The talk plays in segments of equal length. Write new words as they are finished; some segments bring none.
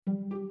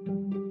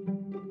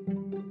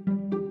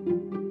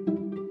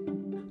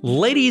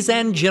Ladies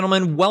and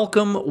gentlemen,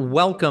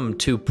 welcome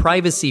to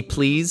Privacy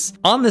Please.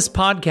 On this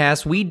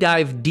podcast, we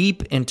dive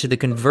deep into the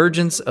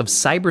convergence of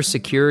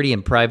cybersecurity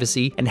and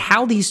privacy and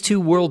how these two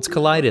worlds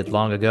collided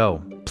long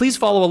ago. Please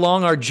follow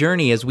along our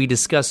journey as we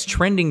discuss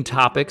trending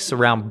topics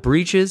around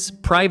breaches,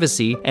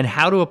 privacy, and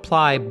how to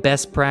apply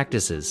best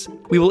practices.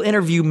 We will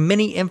interview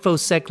many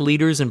InfoSec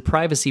leaders and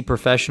privacy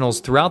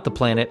professionals throughout the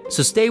planet,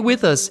 so stay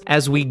with us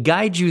as we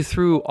guide you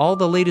through all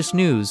the latest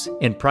news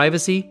in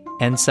privacy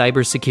and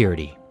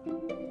cybersecurity.